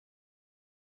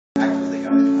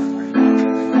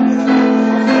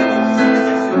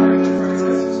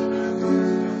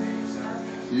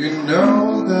You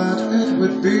know that it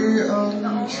would be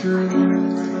untrue.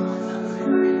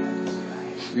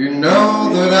 You know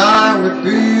that I would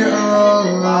be a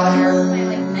liar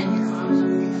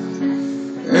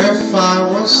if I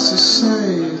was to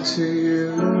say to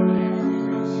you,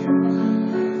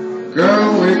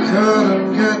 girl, we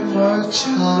couldn't get much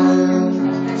higher.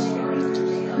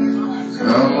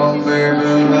 Come on, baby,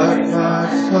 light my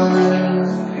fire.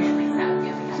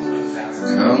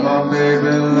 Come on,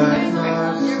 baby, light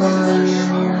my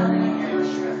fire.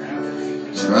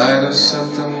 Try to set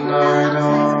the night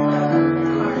on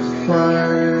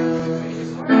fire.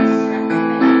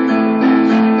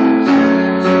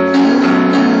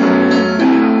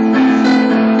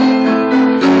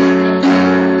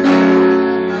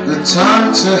 The time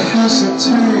to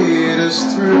hesitate is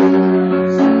through.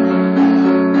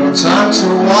 No time to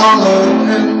wallow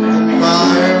in the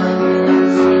mire.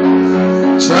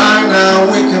 Try now,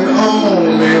 we can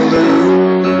only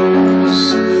lose.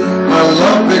 My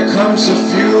love becomes a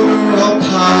funeral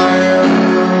pyre.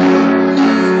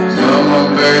 Come on,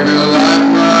 baby, light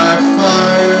my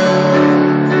fire.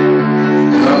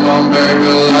 Come on,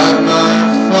 baby, light my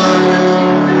fire.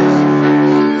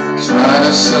 Try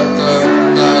to set the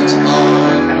night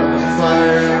on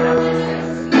fire.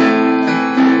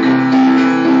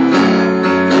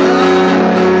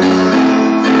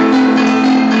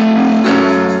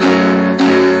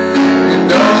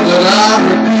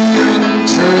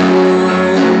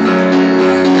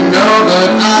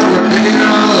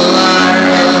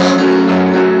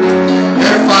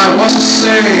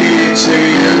 Say to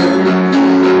you,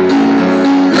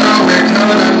 girl, we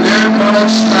couldn't get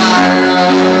much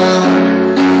higher.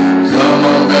 Come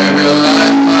on, baby,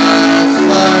 light my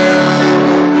fire.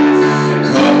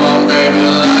 Come on, baby,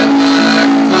 light my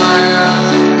fire.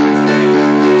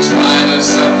 Try to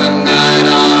set the night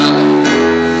on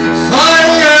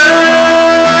fire.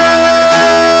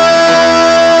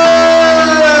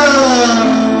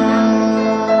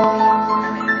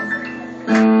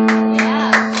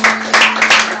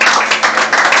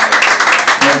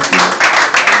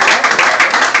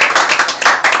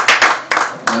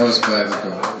 That was by the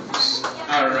Promis.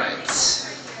 Alright.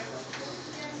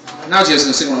 Now Jay's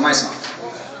going to sing one of my songs.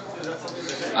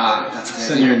 That's It's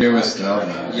in your newest album.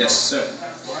 Yes, sir.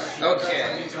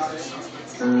 Okay.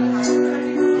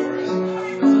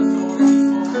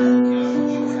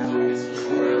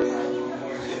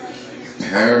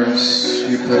 Paris,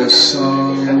 you put a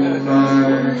song in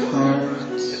my heart.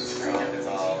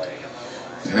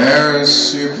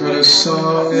 Paris, you put a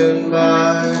song in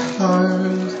my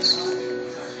heart.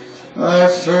 I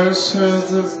first heard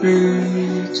the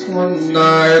beat one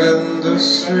night in the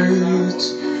street.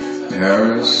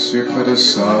 Paris, you put a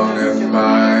song in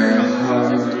my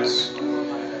heart.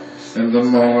 In the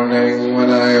morning when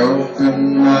I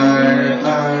open my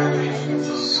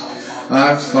eyes,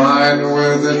 I find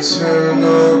with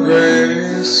eternal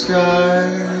gray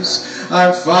skies.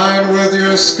 I find with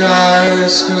your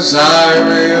skies, 'cause I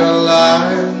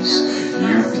realize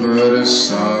you put a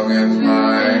song in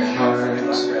my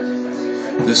heart.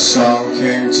 This song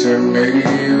came to me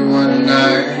one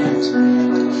night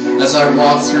as I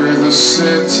walked through the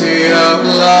city of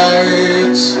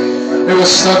light. It was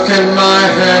stuck in my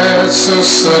head, so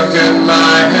stuck in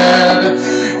my head.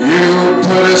 You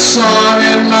put a song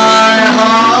in my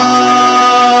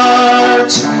heart,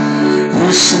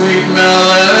 whose sweet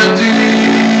melody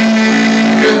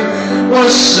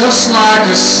was just like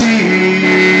a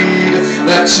seed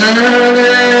that turned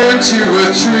into a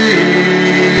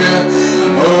tree.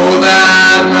 Oh,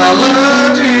 that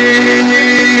melody,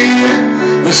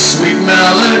 the sweet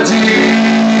melody,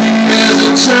 is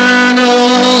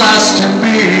eternal as can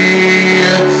be.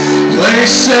 Play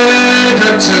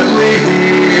seductively,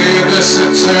 this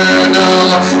eternal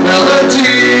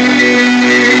melody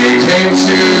came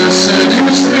to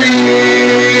seduce me.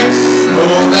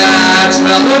 Oh, that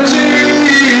melody.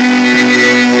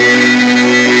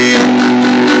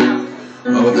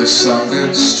 Oh, this song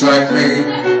did strike me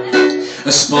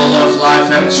as full of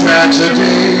life and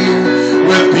tragedy,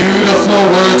 with beautiful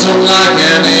words unlike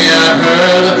any I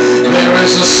heard. There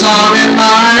is a song in my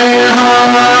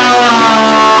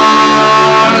heart.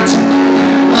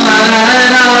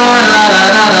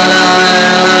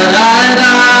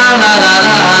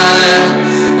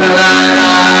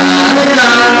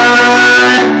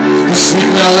 The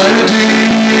sweet melody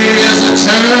is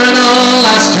eternal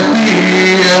as can be.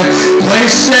 Play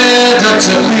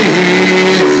seductively,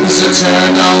 this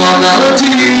eternal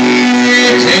melody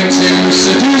came to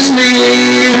seduce me.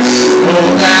 Oh,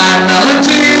 that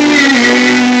melody.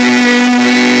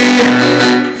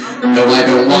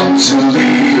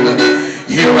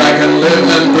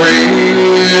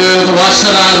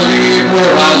 should I leave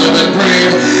where I live and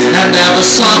breathe and have a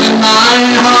song in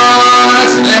my heart?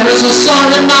 There is a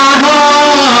song in my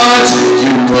heart. You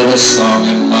put a song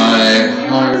in my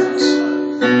heart.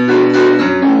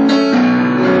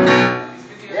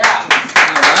 Yeah.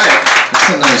 All right. That's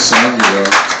a nice song you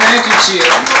wrote. Thank you, Chia.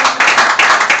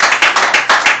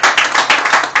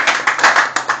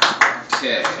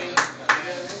 Okay.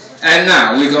 And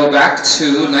now we go back to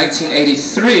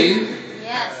 1983.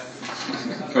 Yes.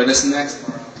 For this next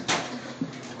one.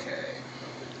 Okay.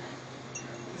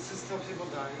 This is still people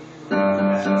dying.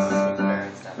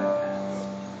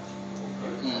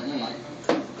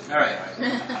 All right.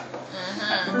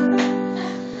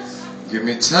 Give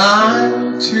me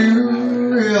time to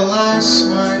realize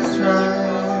my crime.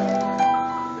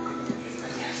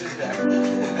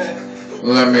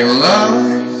 Let me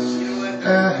love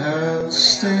and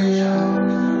stay young.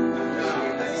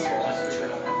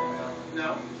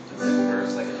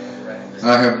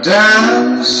 I have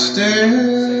danced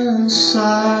inside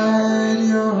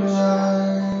your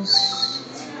eyes.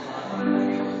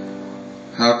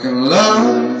 How can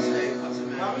love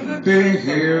be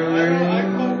here?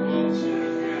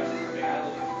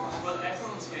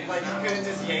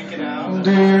 Just yank it out.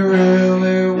 Do you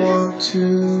really want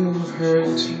to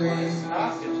hurt me?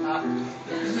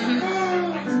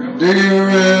 Do you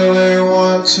really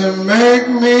want to make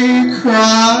me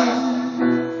cry?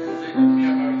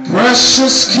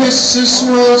 Precious kisses,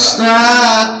 words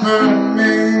that burn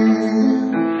me.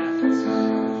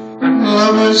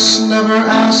 Lovers never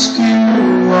ask you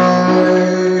why.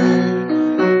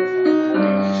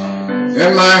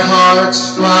 In my heart's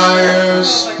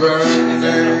fire's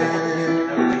burning.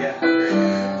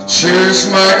 Choose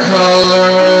my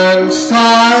color and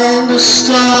find a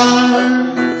star.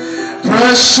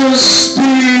 Precious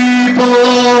people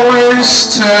always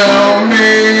tell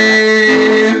me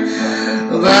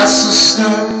that's a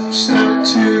step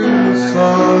too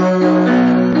far.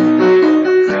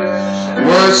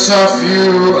 Words of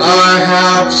you I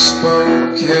have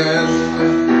spoken.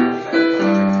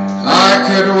 I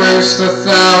could waste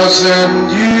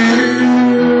 1,000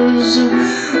 years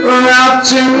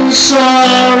wrapped in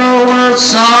sorrow.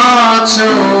 Words are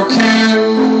token.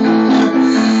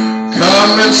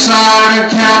 Come inside and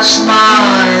catch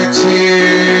my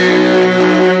tears.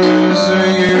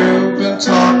 You've been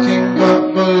talking, but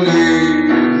believe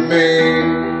me,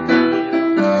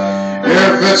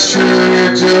 if it's true you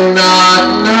do not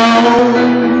know.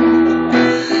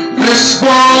 This boy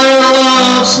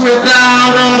loves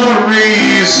without a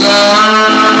reason.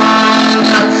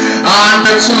 I'm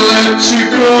meant to let you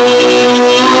go.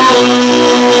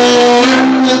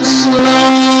 If it's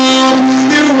love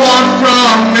you want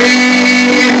from me,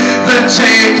 then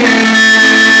take it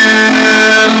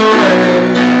away.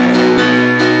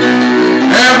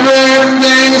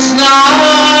 Everything's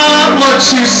not what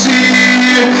you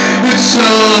see, it's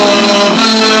overrated.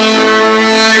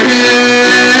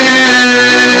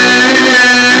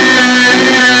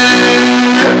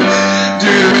 Do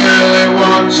you really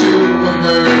want to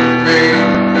hurt me?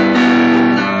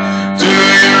 Do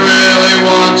you really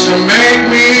want to make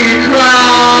me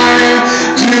cry?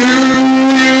 Do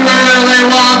you really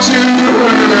want to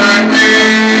hurt me?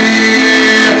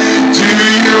 Do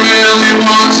you really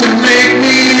want to make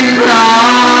me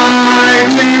cry?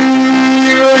 Do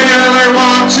you really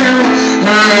want to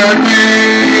hurt me?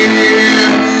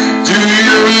 Do you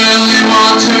really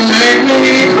want to make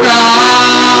me cry?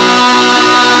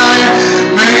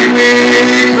 Make me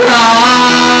cry.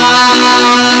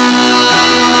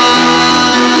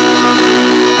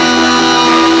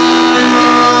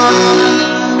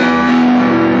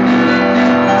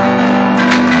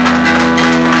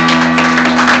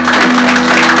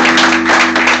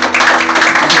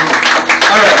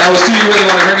 That was Do You Really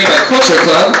Want to Hurt Me by Culture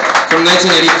Club from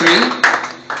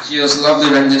 1983. Gio's lovely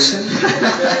rendition.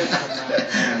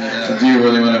 And, Do you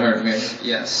really want to hurt me?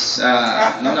 yes.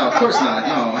 No, of course not.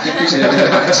 No, I appreciate it very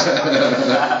much.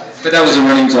 But that was a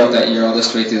running joke that year. All the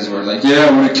straight dudes were like, yeah,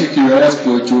 I want to kick your ass,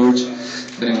 boy George.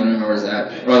 If anyone remembers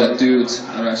that. Or the dudes.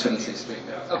 I shouldn't say straight.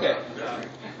 Okay.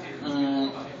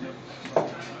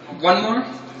 One more?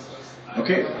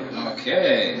 Okay.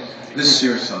 Okay. This is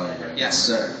your song, right? Yes,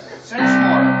 sir. 6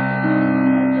 more.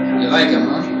 You like him,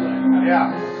 huh?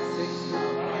 Yeah.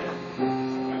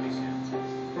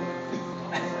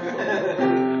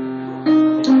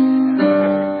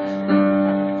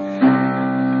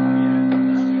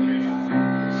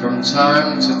 From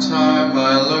time to time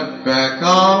I look back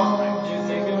on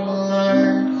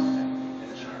life.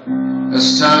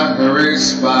 As time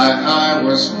hurries by, I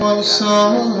was once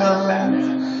alive.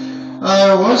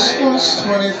 I was once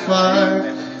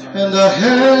 25. and the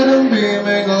hidden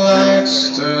beaming light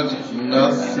stood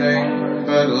nothing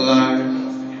but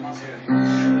life.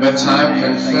 But time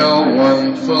can fill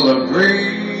one full of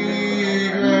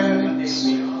regrets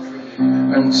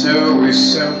until we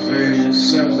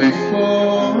simply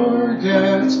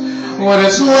forget what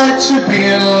it's like to be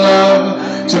in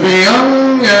love, to be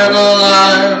young and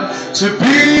alive, to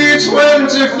be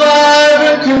 25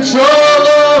 in control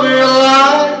of your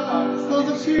life. For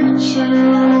the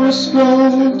future was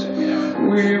gold.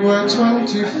 We were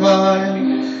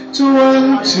 25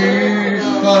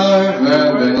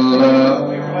 and in love.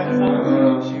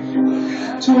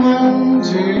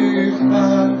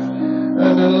 25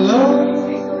 and in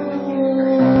love.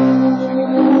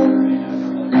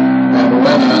 And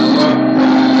when I look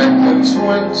back at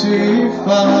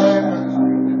 25,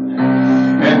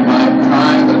 in my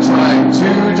prime of trying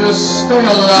to just stay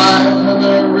alive, and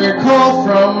I recall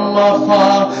from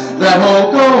afar that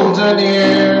whole golden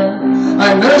year.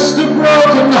 I nursed a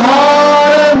broken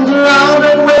heart and drowned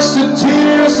in wasted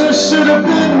tears. I should have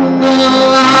been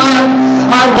alive.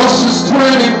 I was just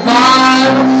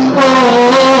 25.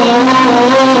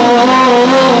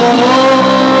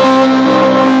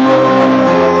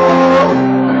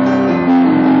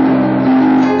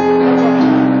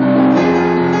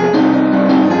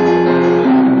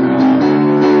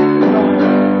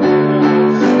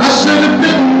 I should have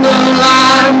been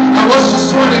alive. I was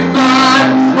just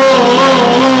 25.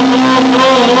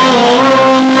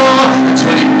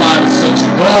 25 is such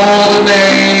a golden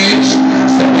age,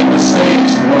 setting the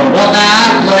stage for one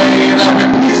act play that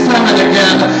repeats time and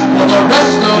again for the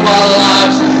rest of our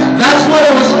lives. That's what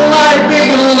it was like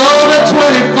being alone at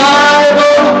 25. Oh,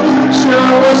 the future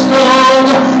was gold.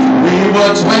 We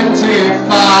were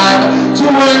 25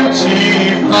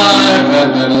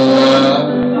 and in love.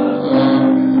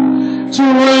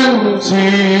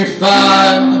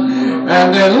 25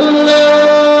 and in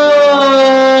love.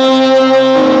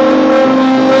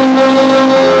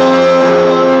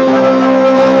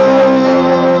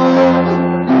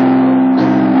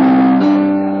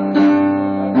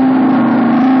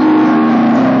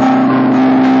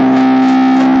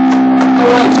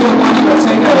 Giovanni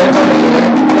Ortega,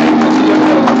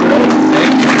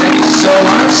 thank you so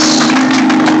much.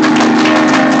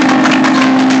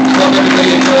 Hope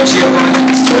everybody enjoyed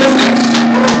Giovanni. It's terrific.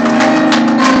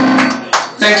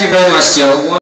 Thank you very much, Joe.